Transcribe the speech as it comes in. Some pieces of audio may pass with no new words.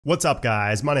What's up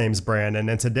guys, my name's Brandon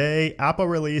and today Apple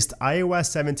released iOS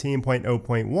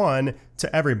 17.0.1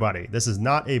 to everybody. This is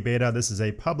not a beta, this is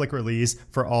a public release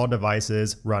for all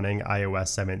devices running iOS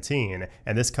 17.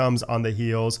 And this comes on the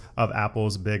heels of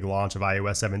Apple's big launch of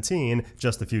iOS 17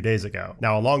 just a few days ago.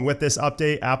 Now along with this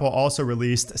update, Apple also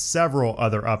released several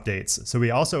other updates. So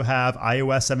we also have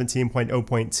iOS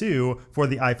 17.0.2 for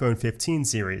the iPhone 15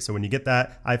 series. So when you get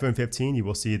that iPhone 15, you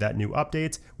will see that new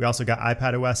update. We also got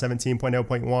iPadOS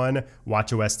 17.0.1,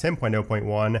 watchOS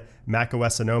 10.0.1,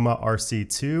 macOS Sonoma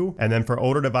RC2, and then for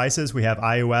older devices we have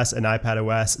iOS and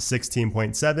iPadOS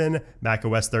 16.7,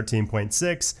 macOS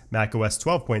 13.6, macOS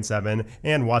 12.7,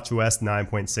 and watchOS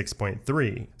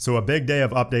 9.6.3. So a big day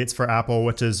of updates for Apple,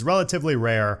 which is relatively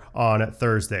rare on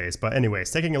Thursdays. But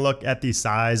anyways, taking a look at the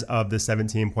size of the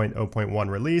 17.0.1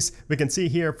 release, we can see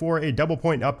here for a double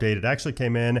point update, it actually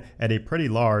came in at a pretty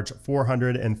large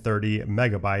 430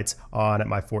 megabytes on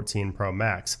my 14 Pro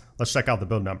Max. Let's check out the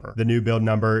build number. The new build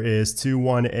number is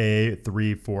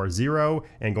 21A340,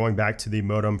 and going back to the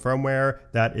modem firmware,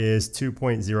 that is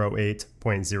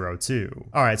 2.08.02.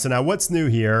 All right, so now what's new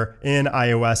here in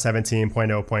iOS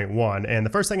 17.0.1? And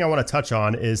the first thing I want to touch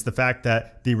on is the fact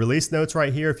that the release notes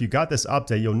right here, if you got this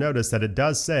update, you'll notice that it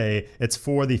does say it's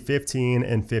for the 15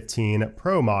 and 15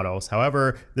 Pro models.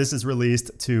 However, this is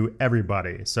released to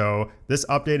everybody. So this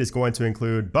update is going to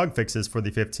include bug fixes for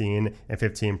the 15 and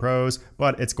 15 Pros,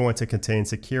 but it's going to contain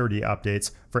security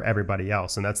updates for everybody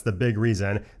else. And that's the big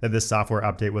reason that this software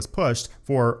update was pushed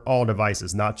for all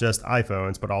devices, not just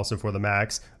iPhones, but also for the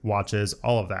Macs, watches,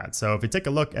 all of that. So if you take a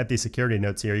look at the security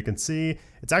notes here, you can see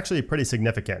it's actually pretty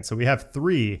significant. So we have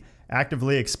 3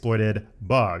 actively exploited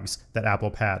bugs that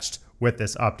Apple patched with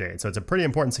this update. So it's a pretty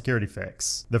important security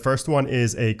fix. The first one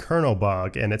is a kernel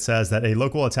bug, and it says that a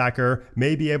local attacker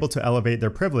may be able to elevate their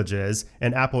privileges,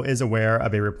 and Apple is aware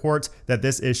of a report that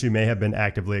this issue may have been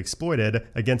actively exploited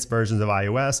against versions of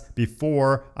iOS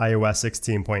before iOS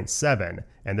 16.7.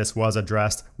 And this was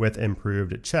addressed with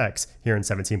improved checks here in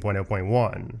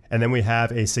 17.0.1. And then we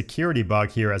have a security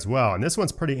bug here as well. And this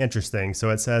one's pretty interesting.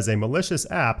 So it says a malicious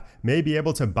app may be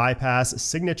able to bypass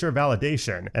signature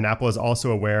validation. And Apple is also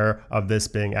aware of this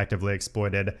being actively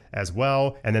exploited as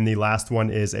well. And then the last one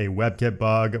is a WebKit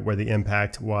bug where the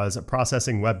impact was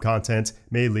processing web content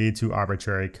may lead to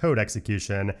arbitrary code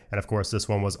execution. And of course, this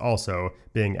one was also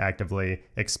being actively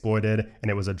exploited, and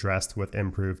it was addressed with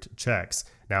improved checks.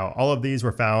 Now, all of these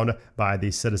were found by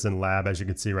the Citizen Lab, as you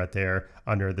can see right there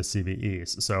under the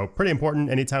CVEs. So pretty important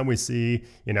anytime we see,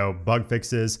 bug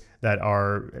fixes that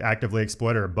are actively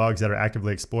exploited or bugs that are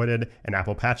actively exploited and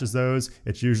Apple patches those,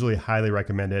 it's usually highly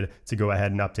recommended to go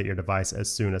ahead and update your device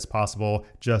as soon as possible,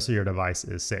 just so your device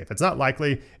is safe. It's not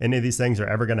likely any of these things are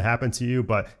ever going to happen to you,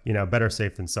 but better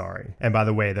safe than sorry. And by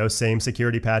the way, those same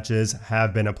security patches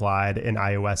have been applied in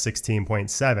iOS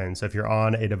 16.7. So if you're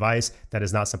on a device that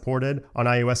is not supported on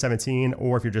iOS 17,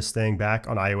 or if you're just staying back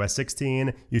on iOS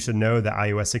 16, you should know that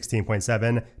iOS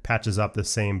 16.7 patches up the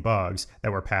same bugs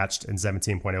that were patched in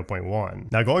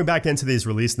 17.0.1. Now going back into these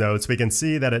release notes, we can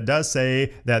see that it does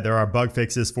say that there are bug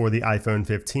fixes for the iPhone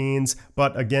 15s,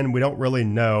 but again, we don't really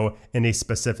know any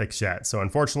specifics yet. So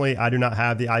unfortunately, I do not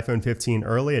have the iPhone 15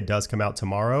 early. It does come out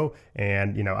tomorrow,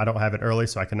 and I don't have it early,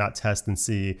 so I cannot test and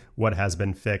see what has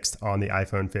been fixed on the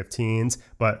iPhone 15s,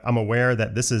 but I'm aware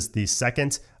that this is the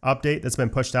second update that's been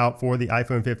pushed out for the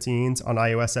iPhone 15s on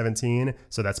iOS 17,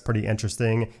 so that's pretty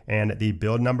interesting. And the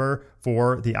build number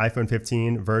for the iPhone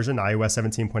 15 version, iOS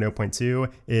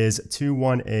 17.0.2, is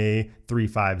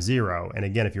 21A350. And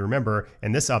again, if you remember,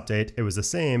 in this update, it was the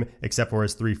same except for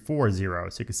it's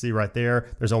 340. So you can see right there,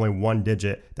 there's only one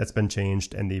digit that's been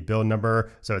changed in the build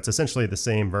number. So it's essentially the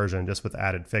same version, just with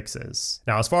added fixes.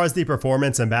 Now, as far as the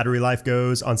performance and battery life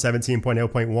goes on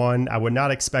 17.0.1, I would not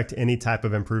expect any type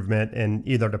of improvement in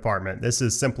either department. This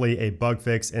is simply a bug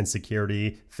fix and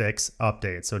security fix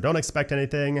update. So don't expect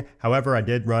anything. However, I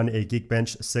did run a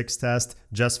Geekbench 6 test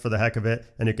just for the heck of it,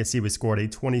 and you can see we scored a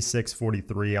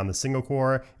 2643 on the single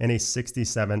core and a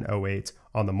 6708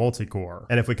 on the multi-core.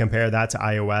 And if we compare that to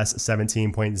iOS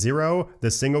 17.0,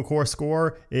 the single core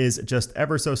score is just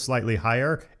ever so slightly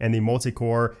higher, and the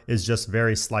multi-core is just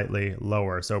very slightly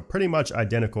lower. So pretty much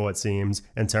identical, it seems,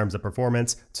 in terms of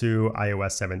performance to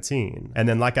iOS 17. And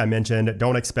then, like I mentioned,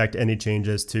 don't expect any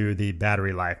changes to the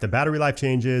battery life. The battery life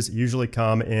changes usually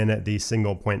come in the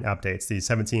single point updates, the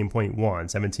 17.1,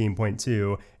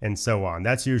 17.2, and so on.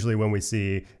 That's usually when we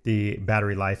see the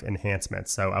battery life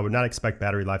enhancements. So I would not expect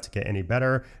battery life to get any better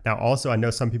better. Now, also, I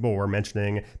know some people were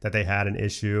mentioning that they had an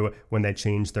issue when they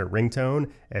changed their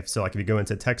ringtone. If you go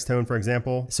into text tone, for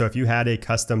example, so if you had a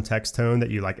custom text tone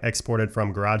that you like exported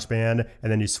from GarageBand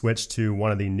and then you switched to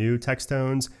one of the new text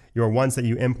tones, your ones that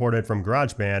you imported from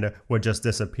GarageBand would just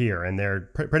disappear, and they're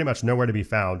pretty much nowhere to be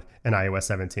found in iOS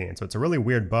 17. So it's a really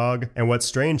weird bug. And what's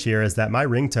strange here is that my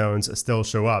ringtones still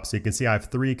show up. So you can see I have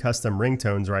 3 custom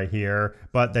ringtones right here,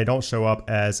 but they don't show up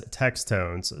as text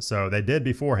tones. So they did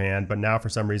beforehand, but now for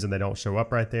some reason they don't show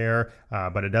up right there.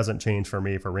 But it doesn't change for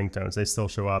me for ringtones. They still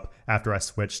show up after I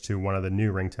switch to one of the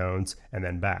new ringtones and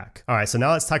then back. All right, so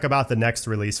now let's talk about the next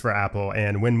release for Apple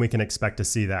and when we can expect to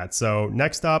see that. So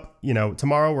next up,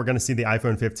 tomorrow we're going to see the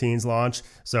iPhone 15's launch.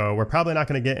 So we're probably not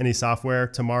going to get any software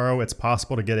tomorrow. It's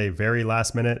possible to get a very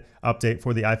last minute update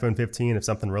for the iPhone 15 if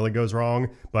something really goes wrong,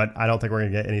 but I don't think we're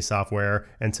going to get any software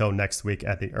until next week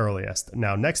at the earliest.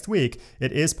 Now, next week,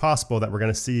 it is possible that we're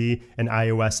going to see an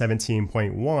iOS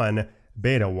 17.1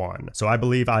 Beta 1. So I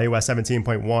believe iOS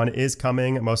 17.1 is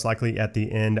coming most likely at the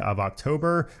end of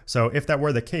October. So if that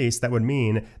were the case, that would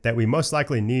mean that we most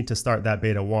likely need to start that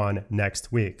Beta 1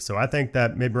 next week. So I think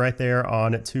that maybe right there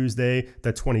on Tuesday,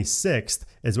 the 26th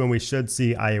is when we should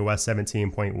see iOS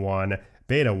 17.1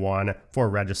 Beta 1 for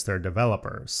registered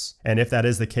developers. And if that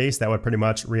is the case, that would pretty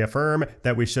much reaffirm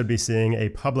that we should be seeing a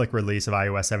public release of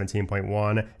iOS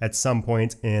 17.1 at some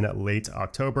point in late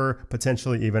October,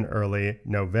 potentially even early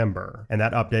November. And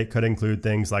that update could include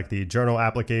things like the journal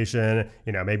application,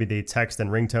 maybe the text and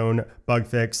ringtone bug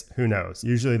fix, who knows.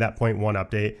 Usually that 0.1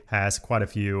 update has quite a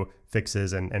few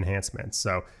fixes and enhancements.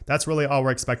 So that's really all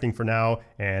we're expecting for now.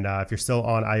 And if you're still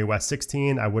on iOS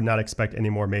 16, I would not expect any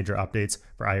more major updates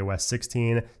for iOS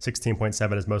 16.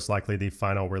 16.7 is most likely the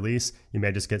final release. You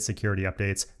may just get security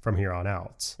updates from here on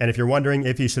out. And if you're wondering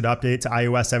if you should update to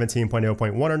iOS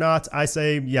 17.0.1 or not, I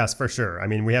say yes, for sure. I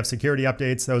mean, we have security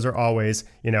updates. Those are always,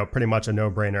 pretty much a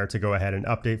no-brainer to go ahead and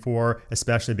update for,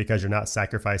 especially because you're not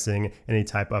sacrificing any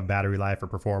type of battery life or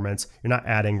performance. You're not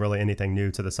adding really anything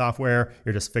new to the software.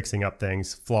 You're just fixing up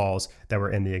flaws that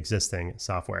were in the existing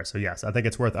software. So yes, I think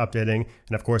it's worth updating.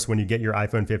 And of course, when you get your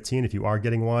iPhone 15, if you are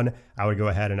getting one, I would go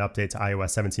ahead and update to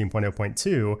iOS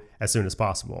 17.0.2 as soon as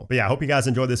possible. But yeah, I hope you guys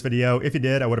enjoyed this video. If you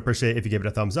did, I would appreciate if you gave it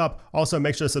a thumbs up. Also,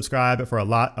 make sure to subscribe for a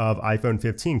lot of iPhone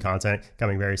 15 content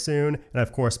coming very soon. And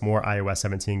of course, more iOS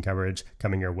 17 coverage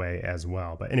coming your way as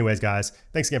well. But anyways, guys,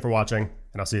 thanks again for watching,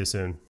 and I'll see you soon.